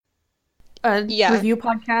Yeah. review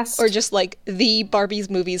podcast. Or just like the Barbie's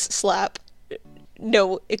movies slap.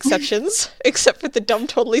 No exceptions, except for the Dumb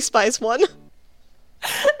Totally Spies one.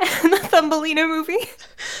 And the Thumbelina movie.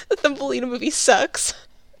 The Thumbelina movie sucks.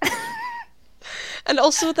 And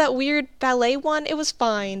also that weird ballet one, it was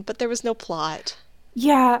fine, but there was no plot.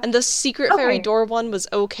 Yeah. And the Secret Fairy Door one was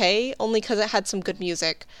okay, only because it had some good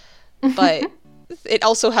music. But it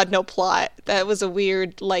also had no plot. That was a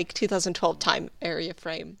weird, like, 2012 time area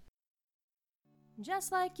frame.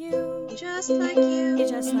 Just like you. Just like you. You're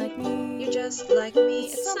just like me. You're just like me.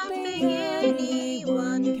 It's something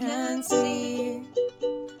anyone can see.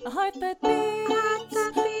 A heart that beats.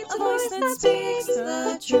 A voice that speaks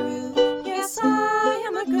the truth. Yes, I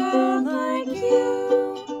am a girl like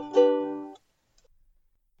you.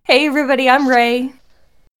 Hey everybody, I'm Ray.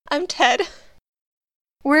 I'm Ted.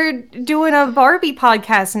 We're doing a Barbie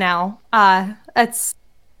podcast now. That's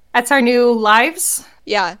our new lives.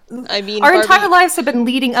 Yeah, I mean, our Barbie, entire lives have been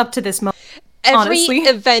leading up to this moment. every honestly.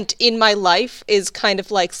 event in my life is kind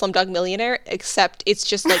of like Slumdog Millionaire, except it's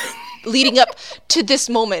just like leading up to this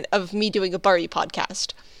moment of me doing a Barbie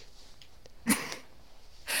podcast.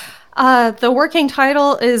 The working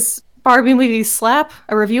title is Barbie Movie Slap,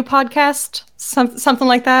 a review podcast, something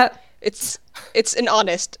like that. It's an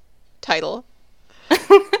honest title.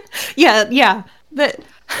 Yeah.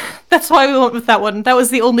 That's why we went with that one. That was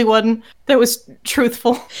the only one that was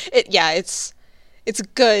truthful. It's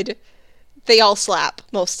good. They all slap,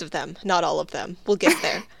 most of them, not all of them. We'll get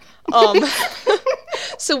there.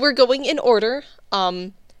 So we're going in order.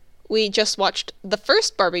 We just watched the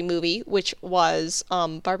first Barbie movie, which was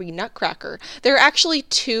Barbie Nutcracker. There are actually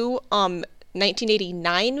two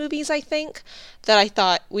 1989 movies, I think, that I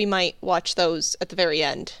thought we might watch those at the very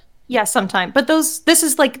end. Yeah, sometime. But this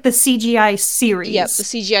is like the CGI series. Yep, the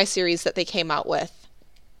CGI series that they came out with.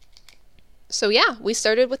 So yeah, we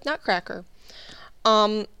started with Nutcracker.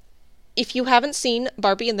 If you haven't seen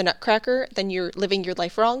Barbie and the Nutcracker, then you're living your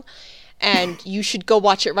life wrong, and you should go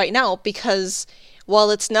watch it right now, because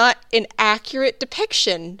while it's not an accurate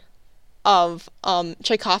depiction of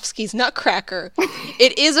Tchaikovsky's Nutcracker,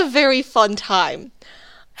 it is a very fun time.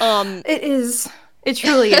 It is. It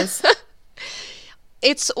truly is.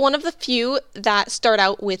 It's one of the few that start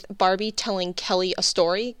out with Barbie telling Kelly a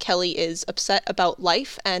story. Kelly is upset about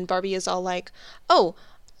life, and Barbie is all like, oh,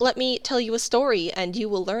 let me tell you a story, and you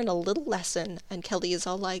will learn a little lesson. And Kelly is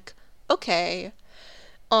all like, okay.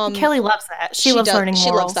 Kelly loves that. She loves learning morals. She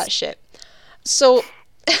loves that shit. So,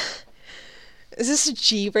 is this a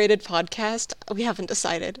G-rated podcast? We haven't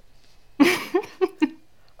decided. This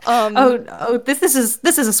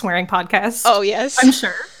is a swearing podcast. Oh, yes. I'm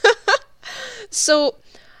sure. So,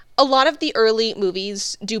 a lot of the early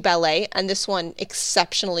movies do ballet, and this one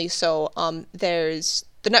exceptionally so. There's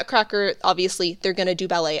the Nutcracker, obviously, they're going to do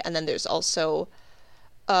ballet, and then there's also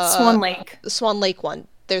Swan Lake. the Swan Lake one.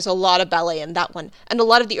 There's a lot of ballet in that one. And a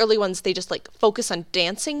lot of the early ones, they just, like, focus on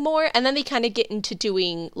dancing more, and then they kind of get into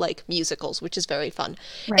doing, like, musicals, which is very fun.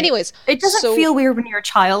 Right. Anyways. It doesn't feel weird when you're a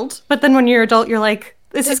child, but then when you're an adult, you're like,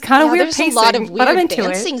 this is kind of weird there's pacing, a lot of weird but I'm into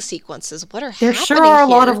dancing it. sequences. What are There happening sure are a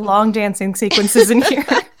lot here? of long dancing sequences in here.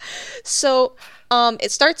 So,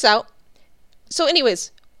 it starts out. So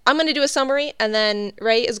anyways, I'm going to do a summary, and then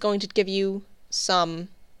Ray is going to give you some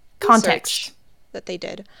Context. research that they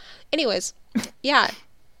did. Anyways, yeah.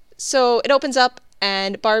 So it opens up,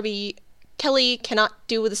 and Kelly cannot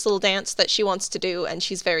do this little dance that she wants to do, and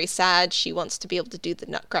she's very sad. She wants to be able to do the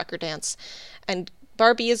Nutcracker dance. And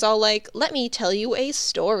Barbie is all like, let me tell you a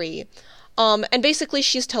story. And basically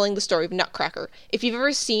she's telling the story of Nutcracker. If you've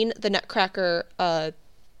ever seen the Nutcracker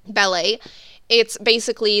ballet, it's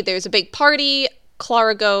basically there's a big party,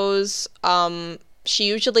 Clara goes, she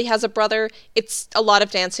usually has a brother. It's a lot of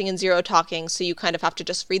dancing and zero talking, so you kind of have to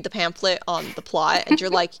just read the pamphlet on the plot, and you're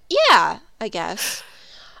like, yeah, I guess.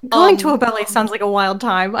 Going to a ballet sounds like a wild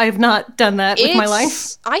time. I have not done that with my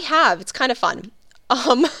life. I have. It's kind of fun.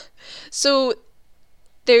 So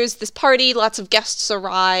there's this party, lots of guests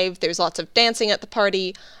arrive, there's lots of dancing at the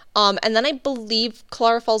party, and then I believe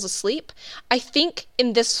Clara falls asleep. I think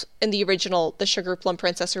in the original, the Sugar Plum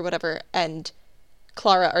Princess or whatever, and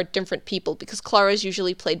Clara are different people, because Clara is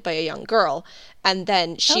usually played by a young girl, and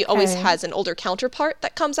then she always has an older counterpart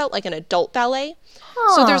that comes out, like an adult ballet.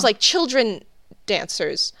 So there's like children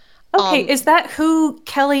dancers. Okay, is that who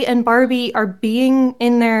Kelly and Barbie are being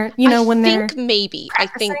in their, when they're... I think maybe.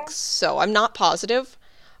 practicing? I think so. I'm not positive.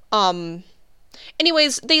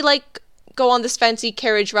 Anyways, they like go on this fancy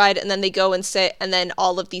carriage ride, and then they go and sit, and then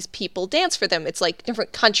all of these people dance for them. It's like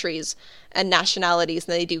different countries and nationalities,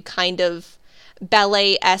 and they do kind of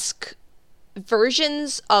ballet-esque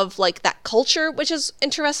versions of like that culture, which is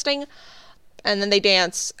interesting. and then they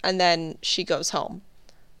dance, and then she goes home.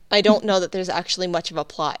 I don't know that there's actually much of a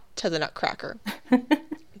plot to the Nutcracker.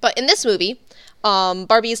 But in this movie,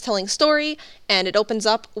 Barbie is telling a story, and it opens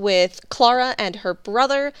up with Clara and her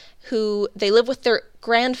brother, who they live with their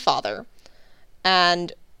grandfather.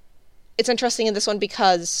 And it's interesting in this one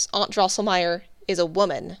because Aunt Drosselmeyer is a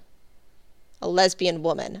woman, a lesbian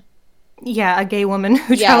woman. Yeah, a gay woman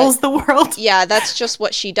who travels the world. Yeah, that's just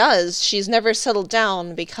what she does. She's never settled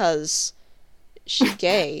down because she's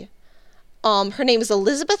gay. Her name is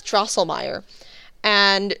Elizabeth Drosselmeyer,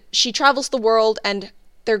 and she travels the world, and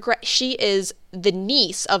she is the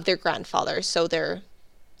niece of their grandfather, so their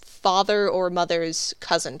father or mother's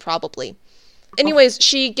cousin, probably. Anyways,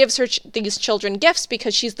 she gives her these children gifts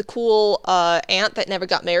because she's the cool aunt that never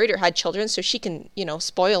got married or had children, so she can,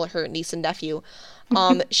 spoil her niece and nephew.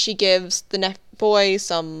 She gives the boy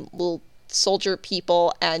some little soldier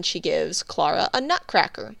people, and she gives Clara a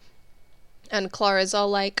nutcracker. And Clara's all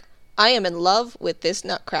like, I am in love with this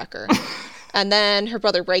nutcracker. And then her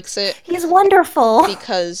brother breaks it. He's wonderful.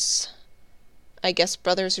 Because I guess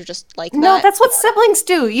brothers are just like that. No, that's what siblings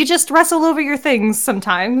do. You just wrestle over your things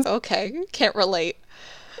sometimes. Okay, can't relate.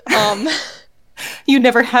 You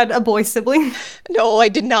never had a boy sibling? No, I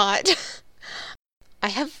did not. I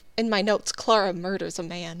have in my notes, Clara murders a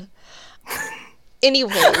man.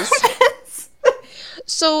 Anyways.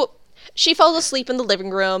 So she falls asleep in the living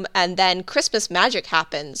room, and then Christmas magic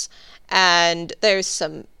happens. And there's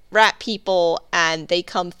some rat people, and they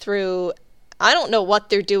come through. I don't know what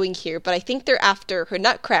they're doing here, but I think they're after her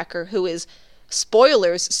nutcracker, who is,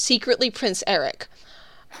 spoilers, secretly Prince Eric.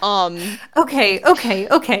 Okay.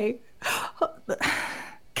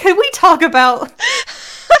 Can we talk about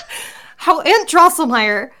how Aunt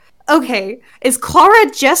Drosselmeyer, is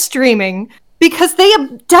Clara just dreaming? Because they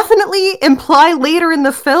definitely imply later in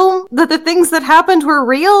the film that the things that happened were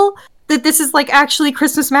real, that this is like actually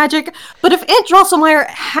Christmas magic. But if Aunt Drosselmeyer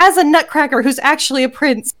has a nutcracker who's actually a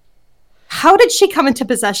prince, how did she come into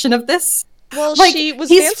possession of this? Well, like, she was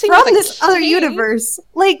he's dancing from with a this other king. universe.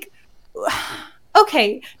 Like,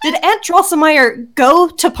 okay, did Aunt Drosselmeyer go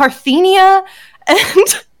to Parthenia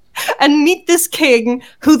and meet this king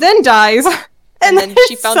who then dies? And then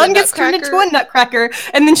she his found son a gets turned into nutcracker? a nutcracker,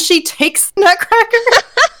 and then she takes the nutcracker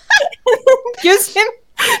and gives him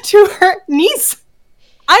to her niece.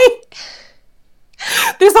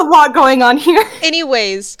 There's a lot going on here.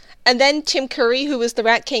 Anyways, and then Tim Curry, who is the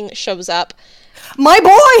Rat King, shows up. My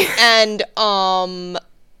boy! And,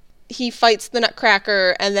 he fights the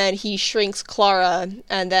nutcracker, and then he shrinks Clara,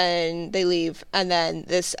 and then they leave. And then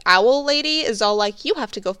this owl lady is all like, you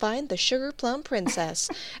have to go find the Sugar Plum Princess.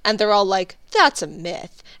 And they're all like, that's a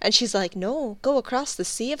myth. And she's like, no, go across the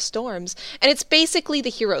Sea of Storms. And it's basically the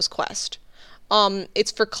hero's quest.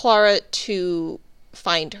 It's for Clara to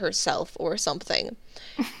find herself or something.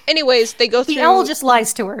 Anyways, they go through... The owl just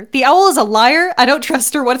lies to her. The owl is a liar. I don't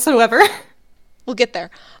trust her whatsoever. We'll get there.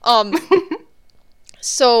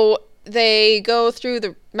 So they go through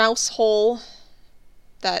the mouse hole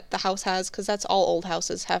that the house has, because that's all old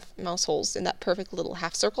houses have mouse holes in that perfect little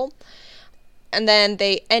half circle. And then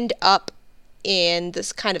they end up in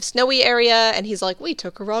this kind of snowy area, and he's like, we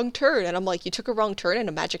took a wrong turn. And I'm like, you took a wrong turn in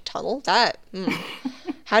a magic tunnel?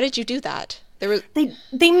 How did you do that? They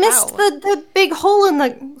missed the big hole in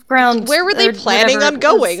the ground. Where were they planning on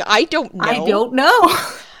going? I don't know. I don't know.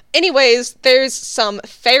 Anyways, there's some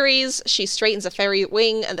fairies. She straightens a fairy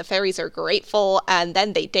wing, and the fairies are grateful, and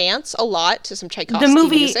then they dance a lot to some Tchaikovsky The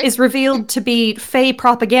movie music. is revealed to be fae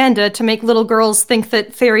propaganda to make little girls think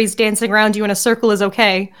that fairies dancing around you in a circle is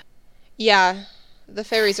okay. Yeah, the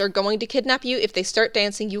fairies are going to kidnap you. If they start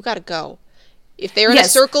dancing, you gotta go. If they're in a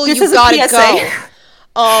circle, you gotta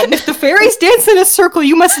go. If the fairies dance in a circle,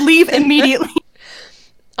 you must leave immediately.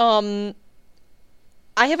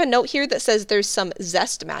 I have a note here that says there's some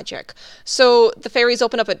zest magic. So the fairies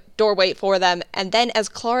open up a doorway for them, and then as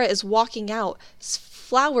Clara is walking out,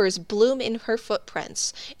 flowers bloom in her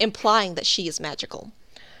footprints, implying that she is magical.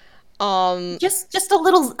 Just a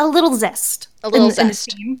little zest. A little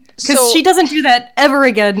zest. Because she doesn't do that ever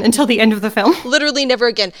again until the end of the film. Literally never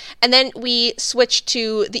again. And then we switch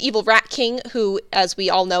to the evil Rat King, who, as we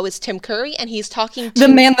all know, is Tim Curry, and he's talking to... The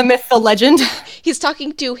man, the myth, the legend. He's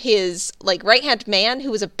talking to his, right-hand man,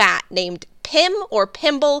 who is a bat, named Pim, or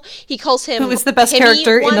Pimble. He calls him... Who is the best Pimmy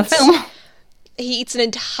character in the once. film. He eats an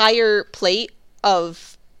entire plate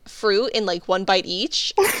of fruit in, one bite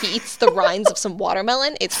each. He eats the rinds of some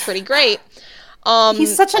watermelon. It's pretty great.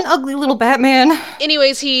 He's such an ugly little Batman.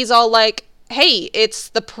 Anyways, he's all like, hey, it's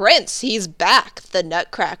the prince. He's back, the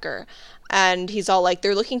Nutcracker. And he's all like,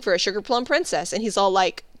 they're looking for a Sugar Plum Princess. And he's all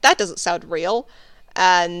like, that doesn't sound real.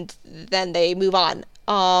 and then they move on.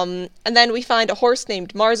 And then we find a horse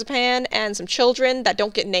named Marzipan and some children that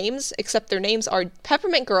don't get names, except their names are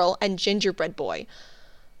Peppermint Girl and Gingerbread Boy.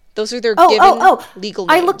 Those are their legal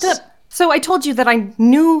names. I looked up. So I told you that I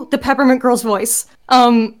knew the Peppermint Girl's voice.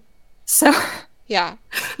 So Yeah.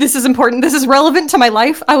 this is important. This is relevant to my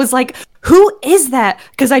life. I was like, who is that?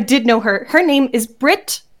 Because I did know her. Her name is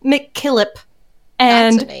Britt McKillip. That's a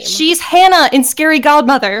And name. she's Hannah in Scary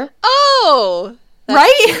Godmother. Oh! That's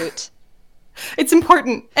Right? cute. It's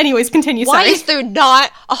important. Anyways, continue. Why Sorry. is there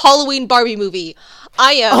not a Halloween Barbie movie?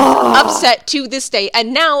 I am upset to this day.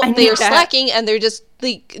 And now I they need are that. slacking and they're just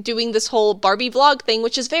like doing this whole Barbie vlog thing,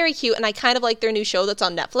 which is very cute. And I kind of like their new show that's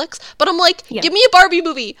on Netflix. But I'm like, Yeah. give me a Barbie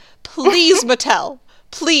movie. Please, Mattel.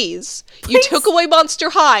 Please. You Please. took away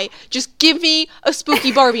Monster High. Just give me a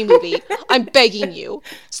spooky Barbie movie. I'm begging you.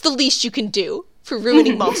 It's the least you can do for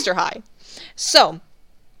ruining Monster High. So,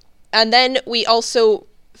 and then we also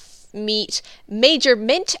meet Major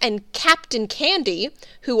Mint and Captain Candy,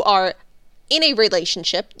 who are in a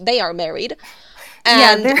relationship. They are married.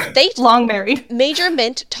 And they're they long married. Major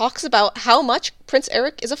Mint talks about how much Prince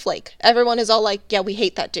Eric is a flake. Everyone is all like, yeah, we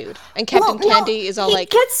hate that dude. And Captain Well, no, Candy is all he like,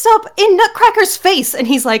 gets up in Nutcracker's face and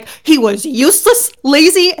he's like, he was useless,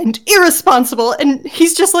 lazy, and irresponsible. And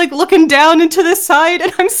he's just like looking down into the side,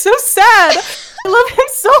 and I'm so sad. I love him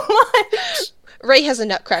so much. Ray has a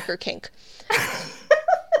Nutcracker kink.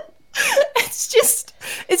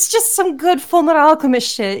 It's just some good Full Metal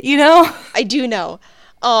Alchemist shit, you know? I do know.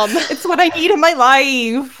 It's what I need in my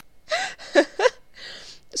life.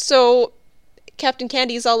 So Captain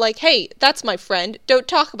Candy is all like, hey, that's my friend. Don't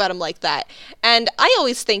talk about him like that. And I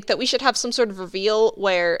always think that we should have some sort of reveal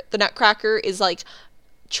where the Nutcracker is like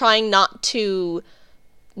trying not to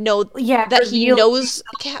know that he reveal- knows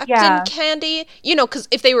Captain Yeah. Candy. You know, because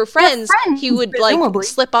if they were friends, he friends, would like presumably.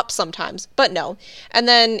 slip up sometimes. But no. And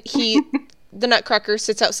then the Nutcracker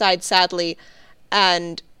sits outside sadly,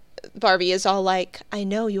 and Barbie is all like, I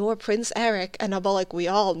know you're Prince Eric. And I'm all like, we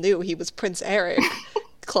all knew he was Prince Eric.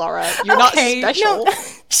 Clara, you're not special. No,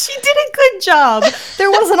 she did a good job.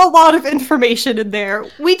 There wasn't a lot of information in there.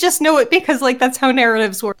 We just know it because, like, that's how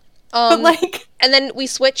narratives work. But, like... And then we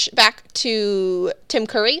switch back to Tim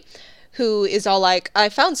Curry, who is all like, I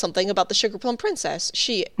found something about the Sugar Plum Princess.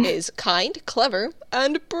 She is kind, clever,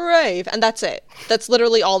 and brave. And that's it. That's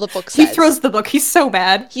literally all the book says. He throws the book. He's so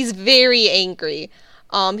bad. He's very angry.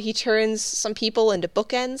 He turns some people into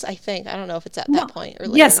bookends, I think. I don't know if it's at that point or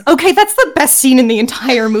later. Yes, okay, that's the best scene in the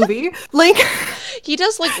entire movie. Like, He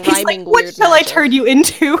does, like, he's rhyming like, what weird shall magic. I turn you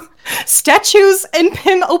into? Statues? And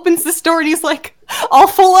Pym opens the store and he's like, all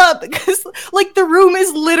full up, because, like, the room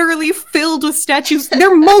is literally filled with statues.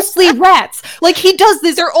 They're mostly rats. Like, he does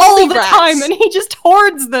this They're all only the rats. time, and he just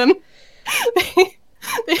hoards them.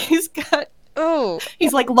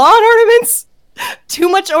 He's like, lawn ornaments? Too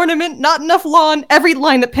much ornament, not enough lawn. Every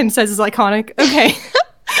line that Pym says is iconic. Okay.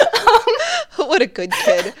 What a good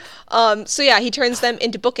kid. So yeah, he turns them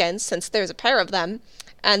into bookends since there's a pair of them.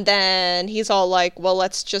 And then he's all like, well,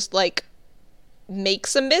 let's just, like, make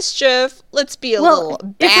some mischief. Let's be a little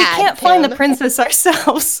bad, if we can't find the Pym. princess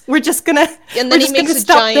ourselves, we're just gonna And then he makes a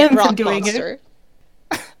stop giant them from rock doing monster.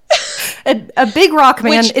 A big rock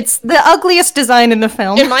man. Which- It's the ugliest design in the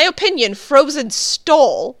film. In my opinion, Frozen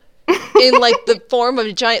stole in, like, the form of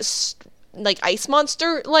a giant, like, ice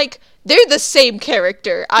monster. Like, they're the same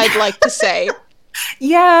character, I'd like to say.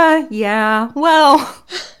 Yeah. Well,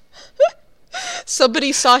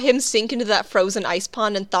 Somebody saw him sink into that frozen ice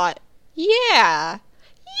pond and thought, yeah.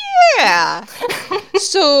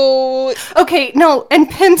 So, okay, no, and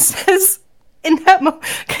Pym says in that moment,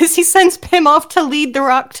 because he sends Pym off to lead the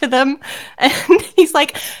rock to them, and he's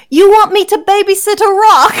like, you want me to babysit a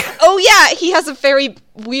rock? oh yeah, he has a very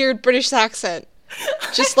weird British accent.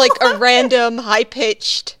 Just like a random,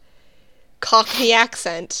 high-pitched Cockney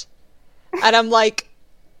accent. And I'm like,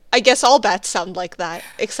 I guess all bats sound like that,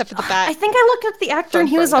 except for the bat. I think I looked up the actor and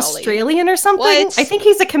he was Ferngully. Australian or something. What? I think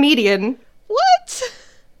he's a comedian. What?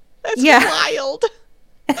 That's Yeah. wild.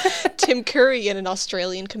 Tim Curry and an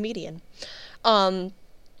Australian comedian. I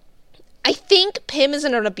think Pym is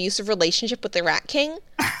in an abusive relationship with the Rat King.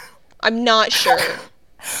 I'm not sure.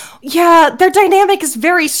 Yeah, their dynamic is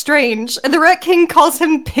very strange. And the Rat King calls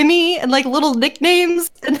him Pimmy and like little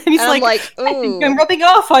nicknames, and then he's And I'm like, like, I think ooh. I'm rubbing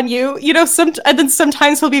off on you, you know. And then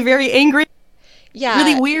sometimes he'll be very angry, Yeah.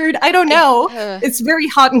 really weird. I don't know. uh. It's very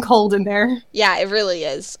hot and cold in there. Yeah, it really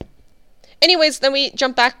is. Anyways, then we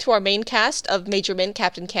jump back to our main cast of Major Mint,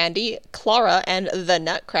 Captain Candy, Clara, and the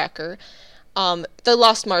Nutcracker. The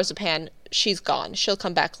Lost Marzipan. she's gone. She'll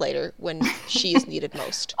come back later when she's needed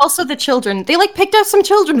most. Also, the children. They, like, picked up some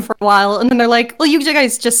children for a while, and then they're like, well, you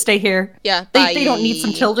guys just stay here. Yeah, They don't need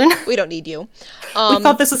some children. We don't need you. We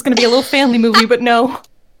thought this was going to be a little family movie, but no.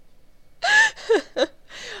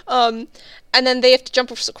 And then they have to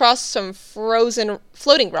jump across some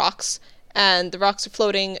floating rocks, and the rocks are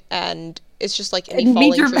floating, and it's just like any falling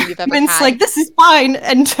Major dream you've ever Mint's had. like, this is fine,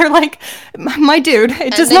 and they're like, my dude,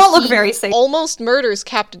 it does then not look he very safe. Almost murders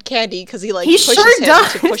Captain Candy because he He pushes sure him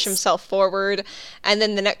does. to push himself forward, and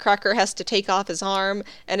then the Nutcracker has to take off his arm,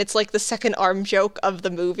 and it's like the second arm joke of the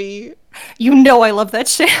movie. You know I love that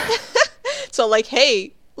shit. So like,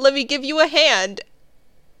 hey, let me give you a hand.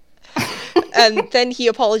 And then he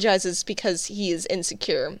apologizes because he is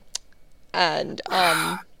insecure. And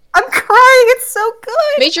I'm crying, it's so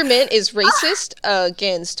good. Major Mint is racist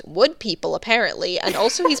against wood people, apparently, and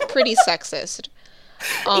also he's pretty sexist.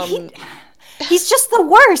 He's just the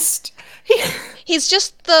worst. He's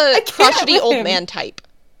just the can't crotchety with old him. man type.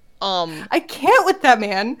 I can't with that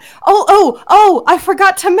man. Oh, I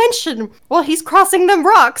forgot to mention, while he's crossing them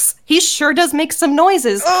rocks, he sure does make some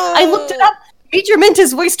noises. I looked it up. Major Mint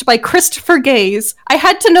is voiced by Christopher Gaze. I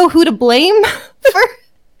had to know who to blame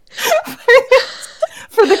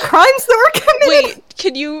for the crimes that were committed. Wait,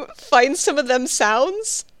 can you find some of them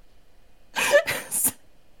sounds?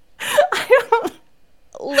 I don't...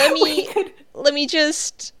 Let me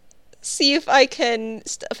just see if I can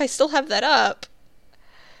if I still have that up.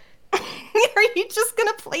 Are you just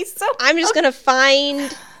gonna play some? I'm just gonna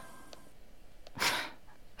find.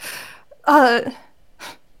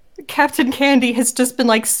 Captain Candy has just been,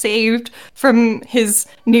 like, saved from his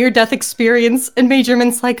near-death experience, and Major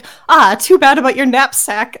Mint's like, too bad about your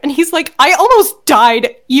knapsack. And he's like, I almost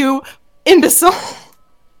died, you imbecile.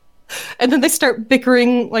 And then they start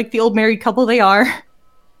bickering like the old married couple they are.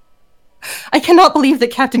 I cannot believe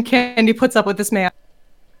that Captain Candy puts up with this man.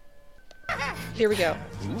 Here we go.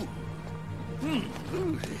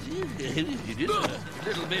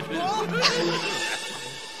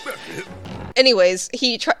 Anyways,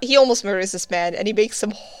 he almost murders this man, and he makes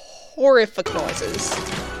some horrific noises.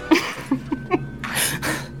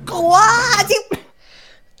 What?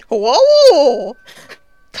 Whoa!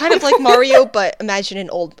 Kind of like Mario, but imagine an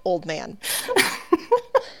old man.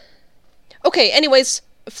 Okay, anyways,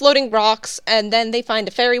 floating rocks, and then they find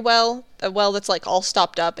a well that's like all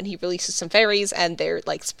stopped up, and he releases some fairies, and they're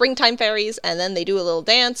like springtime fairies, and then they do a little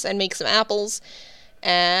dance and make some apples,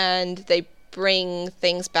 and they bring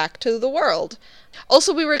things back to the world.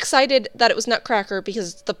 Also, we were excited that it was Nutcracker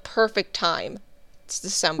because it's the perfect time. It's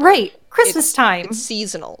December. Right, Christmas time. It's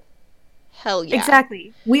seasonal. Hell yeah.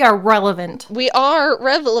 Exactly. We are relevant. We are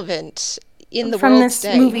relevant in the From world this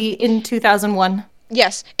today. movie in 2001.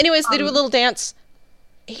 Yes. Anyways, they do a little dance.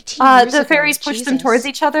 18 years The ago. fairies push them Jesus. towards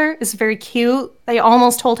each other. It's very cute. They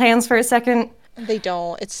almost hold hands for a second. They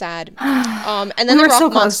don't. It's sad. And then We the were so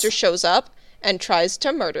rock close. monster shows up and tries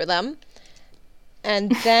to murder them.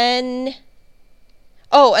 And then...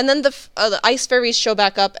 Oh, and then the ice fairies show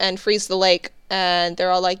back up and freeze the lake. And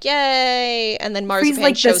they're all like, yay! And then Freeze Marzipan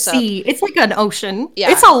like the shows up. sea. It's like an ocean. Yeah.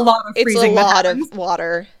 It's a lot of It's freezing. a that lot happens. of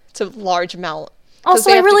water. It's a large amount. 'Cause Also,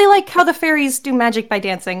 they I have to- really like how the fairies do magic by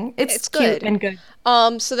dancing. It's It's cute good. and good.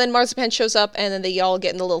 So then Marzipan shows up, and then they all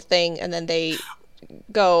get in the little thing, and then they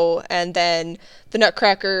go, and then the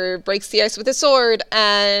Nutcracker breaks the ice with his sword,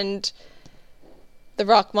 and the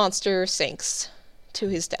rock monster sinks to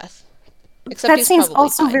his death. Except That he's scene's probably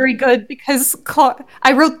also fine. very good because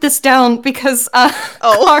I wrote this down because Oh.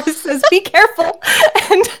 Clara says, "Be careful,"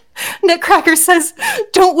 and Nutcracker says,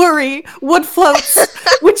 "Don't worry, wood floats,"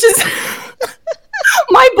 which is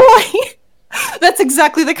my boy. That's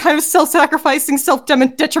exactly the kind of self-sacrificing,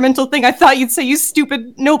 self-detrimental thing I thought you'd say, you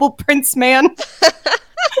stupid noble prince man.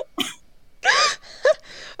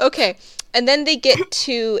 Okay, and then they get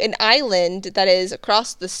to an island that is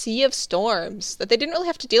across the Sea of Storms that they didn't really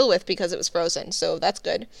have to deal with because it was frozen, so that's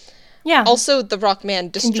good. Yeah. Also, the Rock Man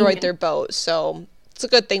destroyed Convenient. their boat, so it's a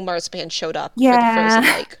good thing Marzipan showed up Yeah. for the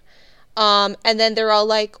frozen lake. And then they're all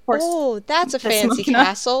like, course, oh, that's a the fancy Machina.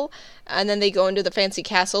 castle. And then they go into the fancy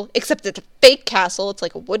castle, except it's a fake castle. It's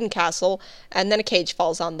like a wooden castle. And then a cage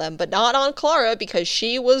falls on them, but not on Clara because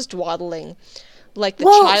she was dwaddling like the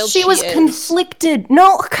child she was is. conflicted.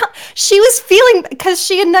 No, she was feeling, because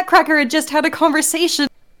she and Nutcracker had just had a conversation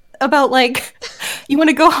about, like, you want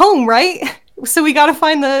to go home, right? So we gotta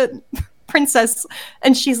find the princess.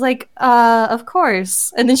 And she's like, of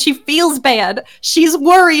course. And then she feels bad. She's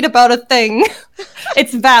worried about a thing.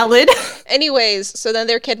 It's valid. Anyways, so then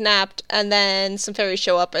they're kidnapped, and then some fairies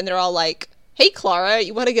show up, and they're all like, hey, Clara,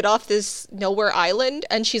 you want to get off this nowhere island?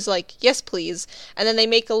 And she's like, yes, please. And then they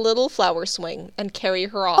make a little flower swing and carry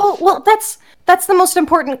her off. Oh, well, that's the most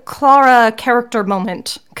important Clara character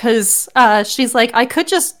moment, because she's like, I could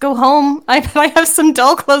just go home. I have some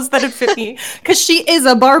doll clothes that'd fit me, because she is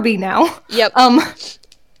a Barbie now. Yep.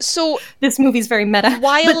 So This movie's very meta.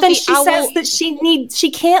 While but then the she owl- says that she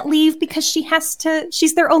can't leave because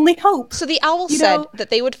she's their only hope. So the owl You said know- that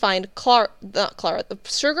they would find the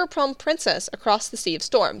Sugar Plum Princess across the Sea of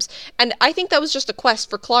Storms. And I think that was just a quest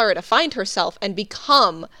for Clara to find herself and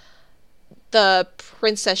become the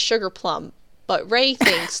Princess Sugar Plum. But Ray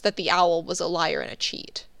thinks that the owl was a liar and a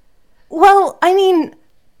cheat. Well, I mean,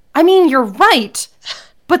 you're right,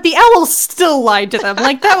 but the owl still lied to them.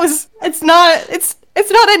 Like, it's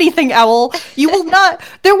not anything, Owl. You will not.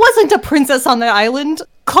 There wasn't a princess on the island.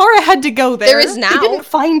 Clara had to go there. There is now. They didn't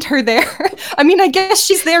find her there. I mean, I guess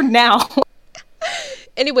she's there now.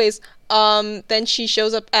 Anyways, then she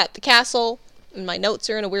shows up at the castle, and my notes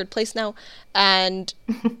are in a weird place now, and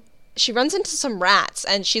she runs into some rats,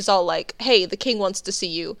 and she's all like, hey, the king wants to see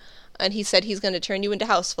you, and he said he's going to turn you into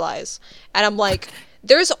houseflies. And I'm like,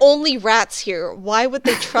 there's only rats here. Why would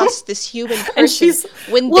they trust this human person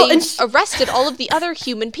when they've arrested all of the other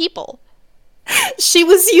human people? She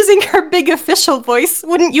was using her big official voice.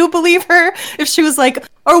 Wouldn't you believe her if she was like,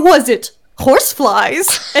 or was it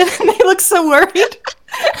horseflies? And they look so worried.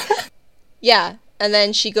 Yeah. And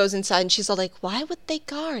then she goes inside and she's all like, why would they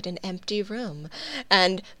guard an empty room?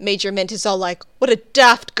 And Major Mint is all like, what a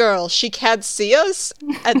daft girl. She can't see us?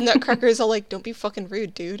 And Nutcracker is all like, don't be fucking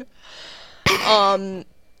rude, dude.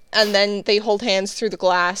 And then they hold hands through the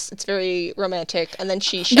glass. It's very romantic. And then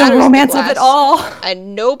she shatters the romance the glass, of it all.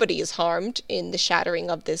 and nobody is harmed in the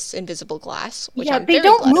shattering of this invisible glass. Which Yeah, I'm they very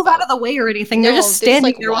don't glad move about. out of the way or anything. They're No, just they just, standing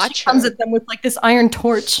like, there while watch she comes her. at them with like this iron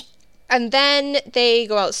torch. And then they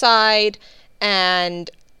go outside, and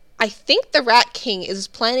I think the Rat King is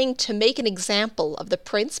planning to make an example of the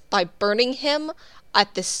prince by burning him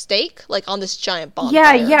at the stake, like on this giant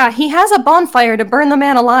bonfire. Yeah, he has a bonfire to burn the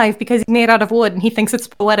man alive because he's made out of wood and he thinks it's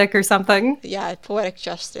poetic or something. Yeah, poetic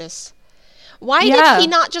justice. Why Yeah. did he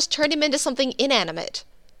not just turn him into something inanimate?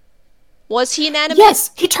 Was he inanimate?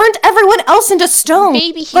 Yes, he turned everyone else into stone.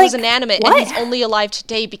 Maybe he Like, was inanimate what? and he's only alive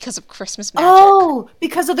today because of Christmas magic. Oh,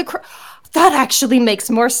 because of that actually makes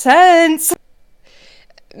more sense.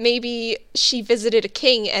 Maybe she visited a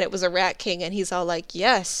king and it was a rat king and he's all like,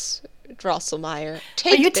 yes, Drosselmeyer,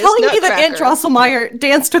 take Are you this telling me that Aunt nutcracker." Drosselmeyer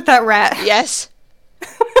danced with that rat? Yes.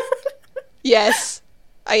 Yes,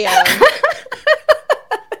 I am.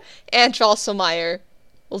 Aunt Drosselmeyer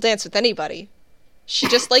will dance with anybody. She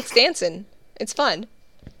just likes dancing. It's fun.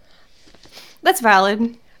 That's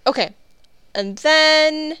valid. Okay. And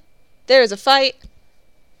then there's a fight,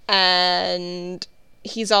 and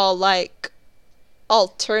he's all like, I'll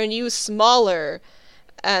turn you smaller.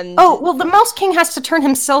 And Oh, well, the Mouse King has to turn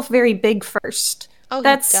himself very big first. Oh, he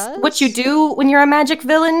That's does? what you do when you're a magic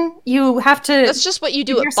villain. You have to. that's just what you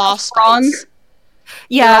do give at yourself boss strong. fights.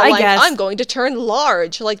 Yeah, They're I like, guess. I'm going to turn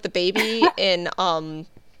large, like the baby in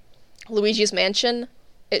Luigi's Mansion.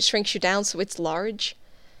 It shrinks you down so it's large,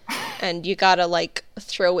 and you gotta like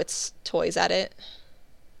throw its toys at it,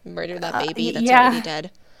 murder that baby that's yeah. already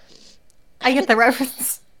dead. I get the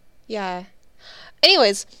reference. Yeah.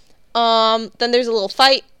 Anyways, then there's a little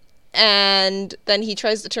fight, and then he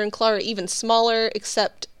tries to turn Clara even smaller,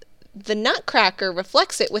 except the Nutcracker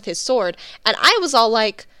reflects it with his sword, and I was all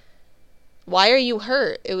like, why are you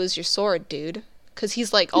hurt? It was your sword, dude. Because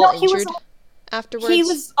he's like all No, he was- injured afterwards. He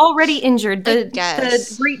was already injured. I The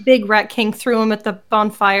guess. great big rat king threw him at the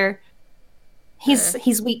bonfire.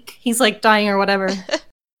 He's weak. He's like dying or whatever.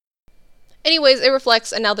 Anyways, it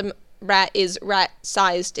reflects, and now the rat is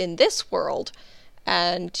rat-sized in this world,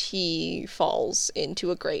 and he falls into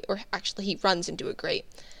a grate, or actually he runs into a grate.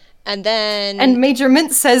 And then... And Major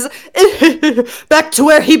Mint says, back to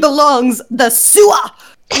where he belongs, the sewer!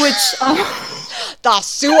 Which, the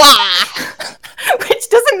sewer! which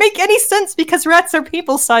doesn't make any sense because rats are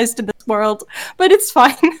people-sized in this world, but it's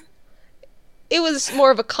fine. It was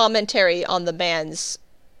more of a commentary on the man's,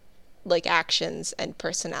 like, actions and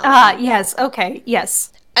personality. Ah, yes, okay,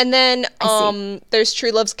 yes. And then, I see. there's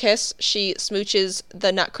True Love's Kiss. She smooches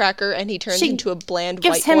the Nutcracker, and he turns She into a bland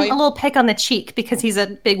Gives white him boy. a little peck on the cheek because he's a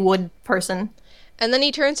big wood person. And then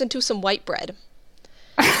he turns into some white bread.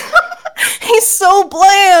 He's so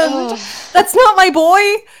bland! That's not my boy!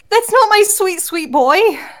 That's not my sweet, sweet boy!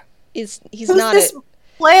 He's Who's not this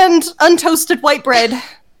bland, untoasted white bread?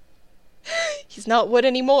 He's not wood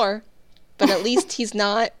anymore, but at least he's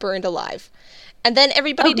not burned alive. And then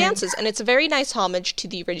everybody Okay. dances, and it's a very nice homage to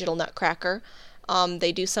the original Nutcracker.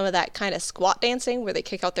 They do some of that kind of squat dancing where they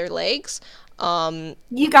kick out their legs.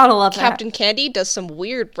 You gotta love Captain Candy does some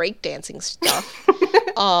weird breakdancing stuff.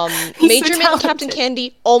 He's Major so Man and Captain talented.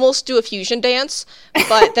 Candy almost do a fusion dance,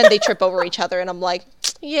 but then they trip over each other, and I'm like,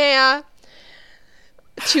 yeah,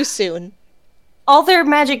 too soon. All their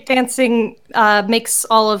magic dancing makes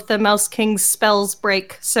all of the Mouse King's spells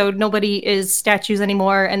break, so nobody is statues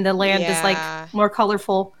anymore, and the land is Yeah. like more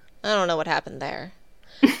colorful. I don't know what happened there.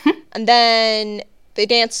 And then they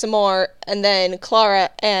dance some more, and then Clara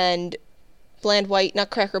and Bland White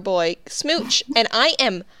Nutcracker Boy smooch, and I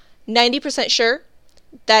am 90% sure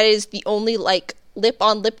that is the only, like,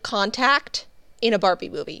 lip-on-lip contact in a Barbie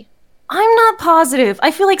movie. I'm not positive.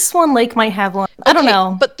 I feel like Swan Lake might have one. I don't Okay,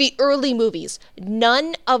 know. But the early movies,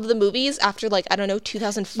 none of the movies after, like, I don't know,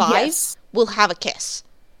 2005 Yes. will have a kiss.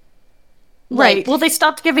 Right. Like, Well, they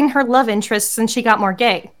stopped giving her love interests and she got more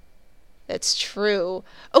gay. that's true.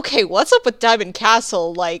 Okay, what's up with Diamond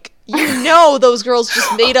Castle? Like, you know those girls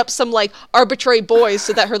just made up some, like, arbitrary boys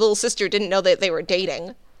so that her little sister didn't know that they were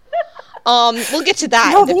dating. We'll get to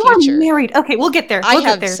that No, in the they future. are married. Okay, we'll get there. I We'll get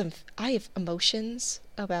have there. I have emotions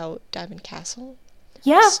about Diamond Castle.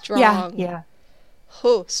 Yeah. strong. Yeah.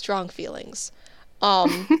 Oh, strong feelings.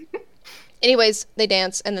 Anyways, they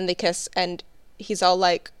dance and then they kiss, and he's all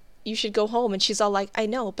like, you should go home. And she's all like, I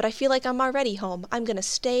know, but I feel like I'm already home. I'm gonna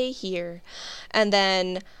stay here. And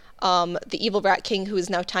then the evil rat king, who is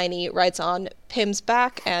now tiny, rides on Pym's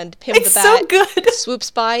back, and Pym It's the so bat good.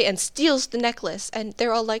 swoops by and steals the necklace. And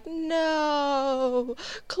they're all like, no,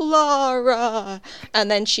 Clara. And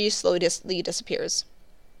then she slowly disappears.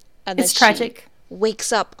 And then It's she tragic.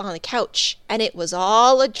 wakes up on the couch, and it was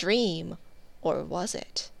all a dream. Or was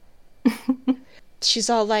it?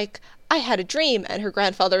 She's all like, I had a dream, and her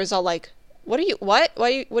grandfather is all like, what are you what are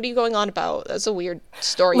you going on about? That's a weird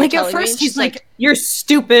story Like you're at telling me. first And he's she's like, "You're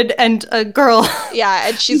stupid," and a girl. yeah,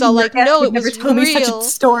 and she's all like, Your no, dad it never was told me such a real.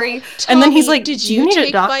 story. And then he's Tommy, like, did "Do you need a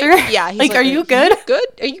take my-" doctor?" Yeah, he's like, "Are you good?" Good?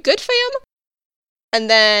 Are you good, fam? And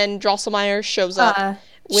then Drosselmeyer shows up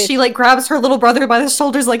with, She like grabs her little brother by the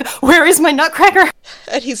shoulders, like, "Where is my nutcracker?"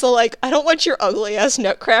 and he's all like, I don't want your ugly ass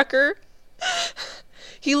nutcracker.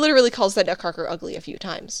 He literally calls that nutcracker ugly a few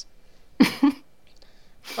times.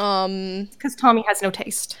 Because Tommy has no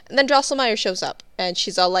taste. And then Drosselmeyer shows up, and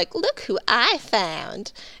she's all like, look who I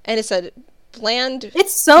found. And it's a bland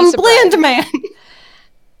It's some piece of bland bread. man.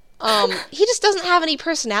 He just doesn't have any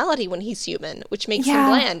personality when he's human, which makes him Yeah.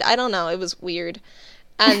 bland. I don't know, it was weird.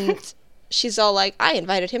 And she's all like, I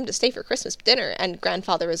invited him to stay for Christmas dinner. And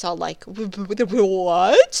grandfather is all like,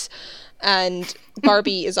 what? And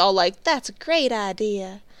Barbie is all like, that's a great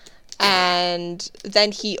idea. And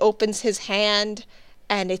then he opens his hand,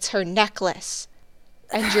 and it's her necklace.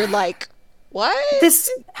 And you're like, what? This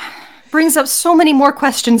brings up so many more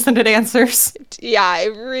questions than it answers. Yeah,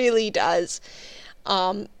 it really does.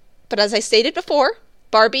 But as I stated before,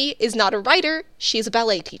 Barbie is not a writer, she's a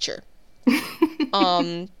ballet teacher.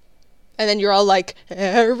 And then you're all like,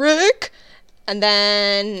 Eric? And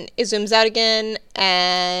then it zooms out again,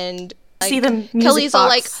 and like, See the music Kelly's all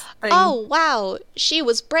like, box thing. oh, wow, she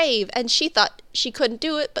was brave, and she thought she couldn't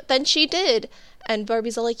do it, but then she did. And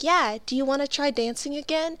Barbie's all like, yeah, do you want to try dancing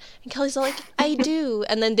again? And Kelly's all like, I do.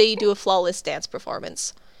 And then they do a flawless dance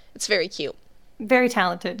performance. It's very cute. Very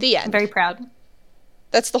talented. The end. I'm very proud.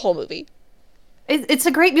 That's the whole movie. It's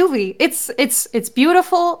a great movie. It's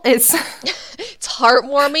beautiful. It's It's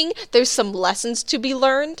heartwarming. There's some lessons to be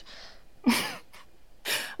learned.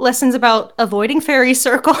 lessons about avoiding fairy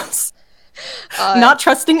circles, not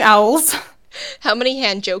trusting owls. How many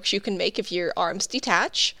hand jokes you can make if your arms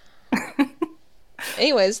detach.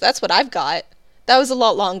 Anyways, that's what I've got. That was a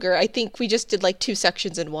lot longer. I think we just did like 2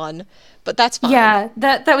 sections in one, but that's fine. Yeah,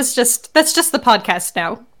 that's just the podcast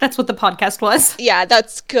now. That's what the podcast was. Yeah,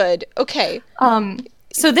 that's good. Okay.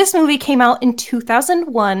 So this movie came out in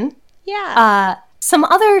 2001. Yeah. Some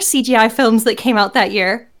other CGI films that came out that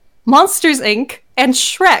year: Monsters Inc. and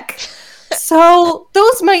Shrek. So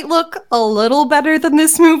those might look a little better than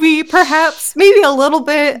this movie, perhaps. Maybe a little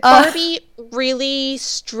bit. Barbie really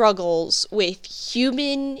struggles with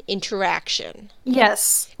human interaction.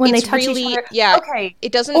 Yes, when It's they touch really, each other. yeah, Okay.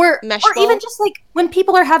 it doesn't mesh or well. even just like when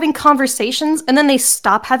people are having conversations and then they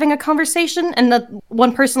stop having a conversation and the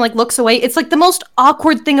one person like looks away. It's like the most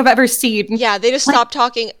awkward thing I've ever seen. Yeah, they just stop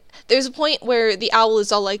talking. There's a point where the owl is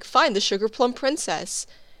all like, find the sugar plum princess.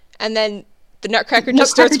 And then the nutcracker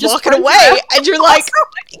just Nutcracker starts just walking runs away. around. And you're like,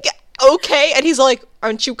 okay. And he's like,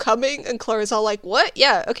 aren't you coming? And Clara's all like, what?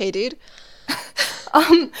 Yeah, okay, dude.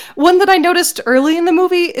 One that I noticed early in the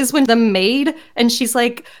movie is when the maid and she's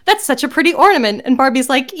like, "That's such a pretty ornament," and Barbie's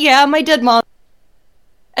like, "Yeah, my dead mom."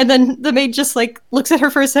 And then the maid just, like, looks at her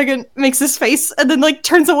for a second, makes this face, and then, like,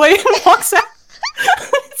 turns away and walks out.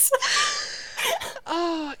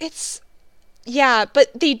 Oh, yeah, but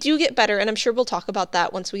they do get better, and I'm sure we'll talk about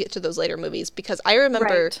that once we get to those later movies, because I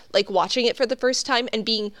remember, Right. like, watching it for the first time and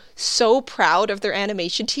being so proud of their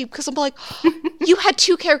animation team, because I'm like, you had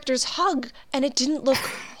two characters hug, and it didn't look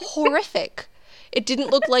horrific. It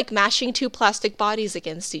didn't look like mashing two plastic bodies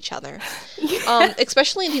against each other.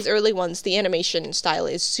 Especially in these early ones, the animation style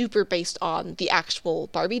is super based on the actual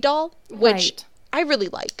Barbie doll, which Right. I really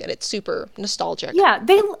like, and it's super nostalgic. Yeah,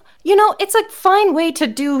 it's a fine way to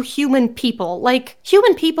do human people. Like,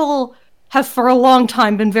 human people have for a long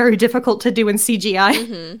time been very difficult to do in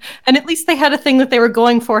CGI. And at least they had a thing that they were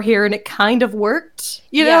going for here, and it kind of worked,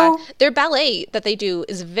 you know? Their ballet that they do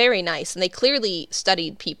is very nice, and they clearly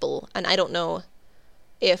studied people, and I don't know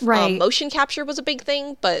if Right. motion capture was a big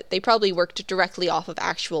thing, but they probably worked directly off of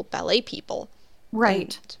actual ballet people.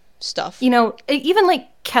 Right. And stuff. You know, even, like,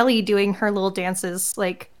 Kelly doing her little dances,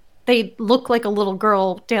 like, they look like a little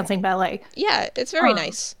girl dancing ballet. Yeah, it's very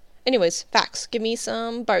nice. Anyways, facts. Give me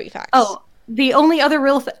some Barbie facts. Oh, the only other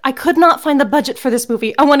I could not find the budget for this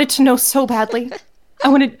movie. I wanted to know so badly.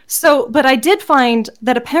 But I did find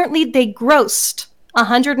that apparently they grossed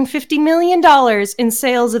 $150 million in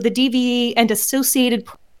sales of the DVD and associated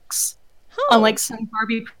products on, like, some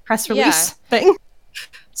Barbie press release thing.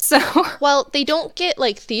 So, Well, they don't get,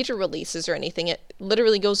 like, theater releases or anything. It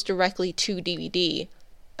literally goes directly to DVD.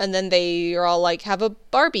 And then they are all like, have a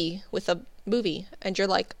Barbie with a movie. And you're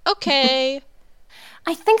like, okay.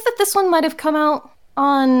 I think that this one might have come out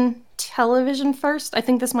on television first. I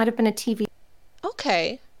think this might have been a TV.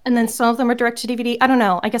 Okay. And then some of them are direct to DVD. I don't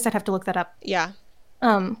know. I guess I'd have to look that up. Yeah.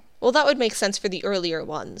 Um, Well, that would make sense for the earlier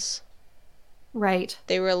ones. right.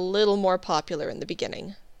 They were a little more popular in the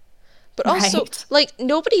beginning. But also, Right. like,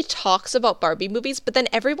 nobody talks about Barbie movies, but then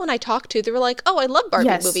everyone I talk to, they were like, oh, I love Barbie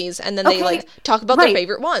Yes. movies. And then they, Okay, like, talk about right. their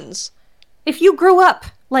favorite ones. If you grew up,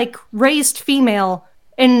 like, raised female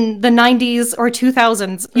in the 90s or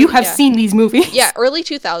 2000s, you have yeah. seen these movies. Yeah, early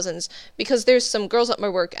 2000s, because there's some girls at my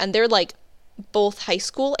work, and they're, like, both high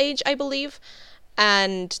school age, I believe.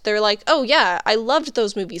 And they're like, oh, yeah, I loved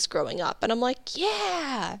those movies growing up. And I'm like,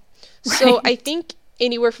 yeah. So I Right. think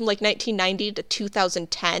anywhere from, like, 1990 to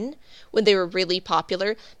 2010, when they were really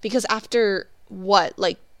popular, because after, what,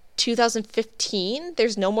 like, 2015,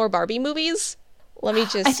 there's no more Barbie movies? Let me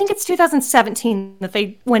just... I think it's 2017 that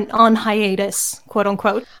they went on hiatus, quote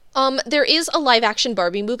unquote. There is a live-action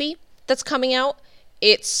Barbie movie that's coming out.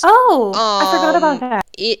 It's... Oh, I forgot about that.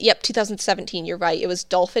 Yep, 2017, you're right. It was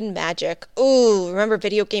Dolphin Magic. Ooh, remember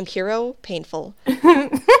Video Game Hero? Painful.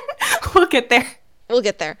 We'll get there. We'll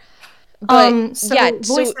get there. But, So yeah,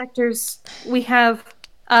 voice actors, we have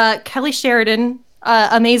Kelly Sheridan,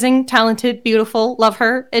 amazing, talented, beautiful, love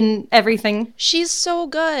her in everything. she's so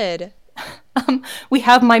good. We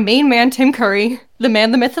have my main man, Tim Curry, the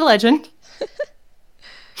man, the myth, the legend.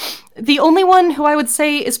 The only one who I would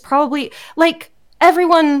say is probably, like,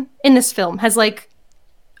 everyone in this film has, like,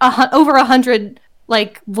 over 100,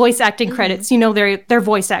 like, voice acting credits. You know, they're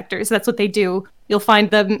voice actors. That's what they do. You'll find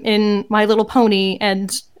them in My Little Pony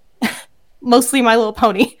and mostly My Little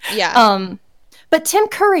Pony. Yeah. But Tim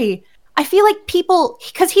Curry, I feel like people,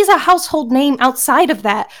 because he's a household name outside of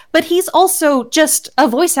that, but he's also just a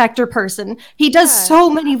voice actor person. He does Yeah. so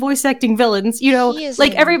many voice acting villains, you know, He is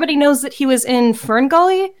like in- everybody knows that he was in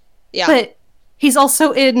Ferngully, Yeah. but he's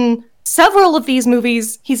also in several of these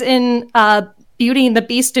movies. He's in Beauty and the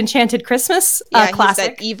Beast Enchanted Christmas, yeah, he's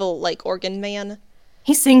classic. that evil, like, organ man.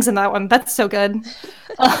 He sings in that one. That's so good.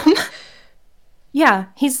 Yeah,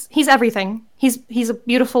 he's everything. He's a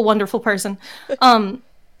beautiful, wonderful person.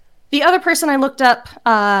 The other person I looked up,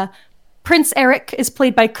 Prince Eric, is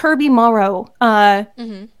played by Kirby Morrow.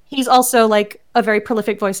 He's also, like, a very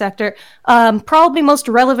prolific voice actor. Probably most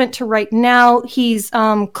relevant to right now, he's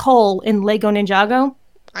Cole in Lego Ninjago.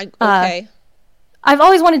 Okay. I've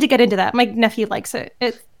always wanted to get into that. My nephew likes it.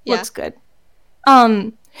 It Yeah. looks good.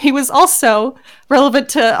 He was also relevant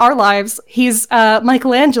to our lives. He's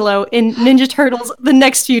Michelangelo in Ninja Turtles: The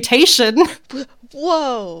Next Mutation.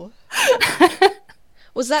 Whoa.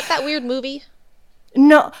 Was that weird movie?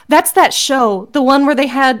 No, that's that show. The one where they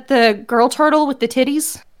had the girl turtle with the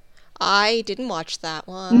titties. I didn't watch that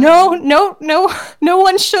one. No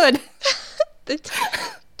one should. The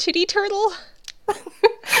titty turtle?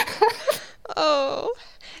 Oh.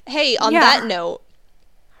 Hey, on Yeah. that note,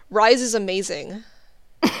 Rise is amazing.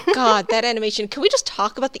 God, that animation. Can we just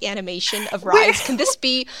talk about the animation of Rise? Can this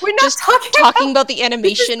be We're not just talking about the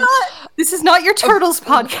animation? This is not your Turtles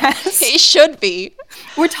podcast. It should be.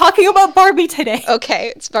 We're talking about Barbie today.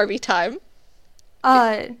 Okay, it's Barbie time.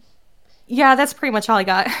 Yeah, that's pretty much all I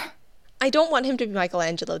got. I don't want him to be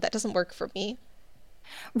Michelangelo. That doesn't work for me.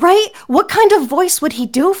 Right? What kind of voice would he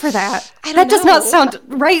do for that? I don't That does not know. sound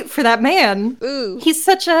right for that man. Ooh. He's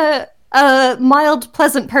such a mild,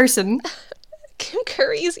 pleasant person. Kim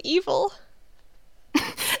Curry is evil.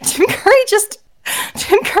 Tim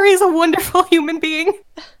Curry is a wonderful human being.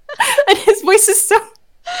 And his voice is so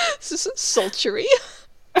This is sultry.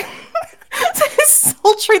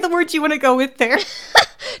 sultry, the word you want to go with there.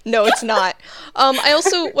 No, it's not. I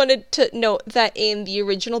also wanted to note that in the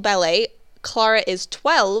original ballet, Clara is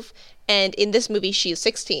 12, and in this movie, she is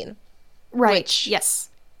 16. Right. Which- Yes.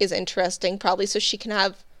 Is interesting, probably so she can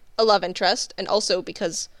have a love interest, and also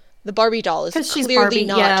because the Barbie doll is 'Cause she's clearly Barbie,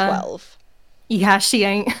 not yeah. 12. Yeah, she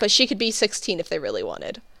ain't. But she could be 16 if they really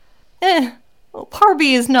wanted. Well,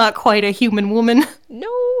 Barbie is not quite a human woman No.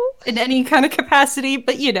 in any kind of capacity,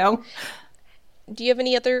 but you know. Do you have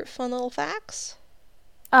any other fun little facts?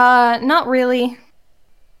 Not really.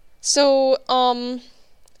 So,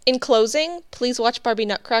 in closing, please watch Barbie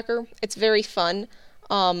Nutcracker. It's very fun.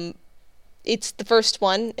 It's the first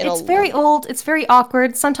one. It's very old, it's very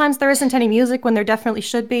awkward. Sometimes there isn't any music when there definitely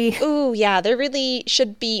should be. Ooh, yeah, there really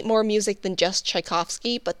should be more music than just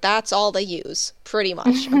Tchaikovsky, but that's all they use, pretty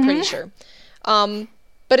much, I'm pretty sure.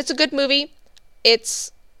 But it's a good movie.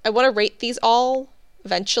 I want to rate these all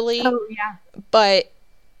eventually, Oh, yeah. but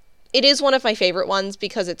it is one of my favorite ones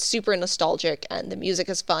because it's super nostalgic and the music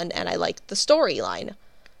is fun and I like the storyline.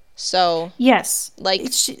 So, Yes. like,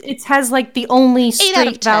 It has like the only out of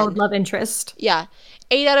straight 10. valid love interest. yeah,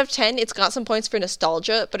 8 out of 10. It's got some points for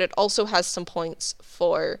nostalgia, but it also has some points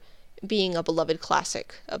for being a beloved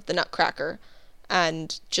classic of the Nutcracker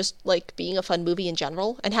and just like being a fun movie in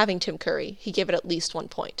general and having Tim Curry. He gave it at least 1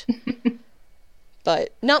 point.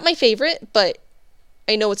 But not my favorite, but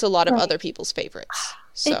I know it's a lot of Right. other people's favorites.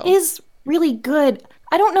 So, It is really good.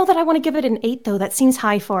 I don't know that I want to give it an 8 though. That seems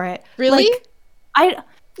high for it. Really?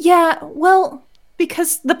 Yeah, well,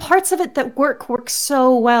 because the parts of it that work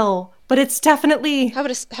so well, but it's definitely how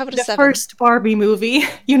about a the 7? first Barbie movie.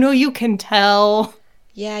 You know, you can tell.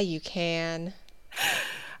 Yeah, you can.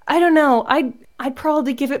 I don't know. I'd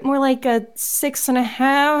probably give it more like a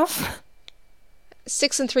 6.5.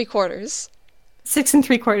 6 3/4. 6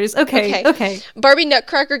 3/4. Okay, okay. Barbie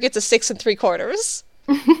Nutcracker gets a 6 3/4,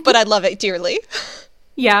 but I love it dearly.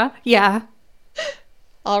 Yeah, yeah.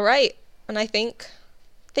 All right, and I think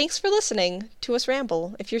thanks for listening to us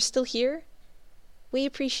ramble. If you're still here, we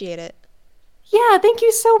appreciate it. Yeah, thank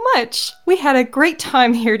you so much. We had a great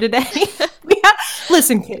time here today.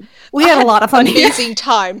 Listen, kid, we had a lot of fun here. Amazing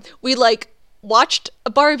time. We watched a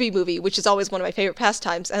Barbie movie, which is always one of my favorite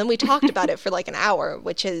pastimes, and then we talked about it for like an hour,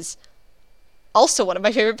 which is also one of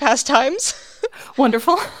my favorite pastimes.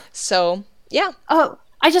 Wonderful. So, yeah. Oh,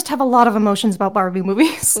 I just have a lot of emotions about Barbie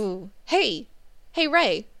movies. Ooh. Hey,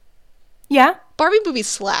 Ray. Yeah? Barbie movies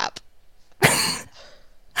slap.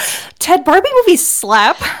 Ted, Barbie movies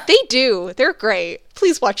slap. They do. They're great.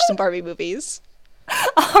 Please watch some Barbie movies.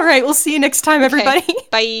 All right, we'll see you next time, everybody.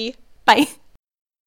 Okay, bye. Bye.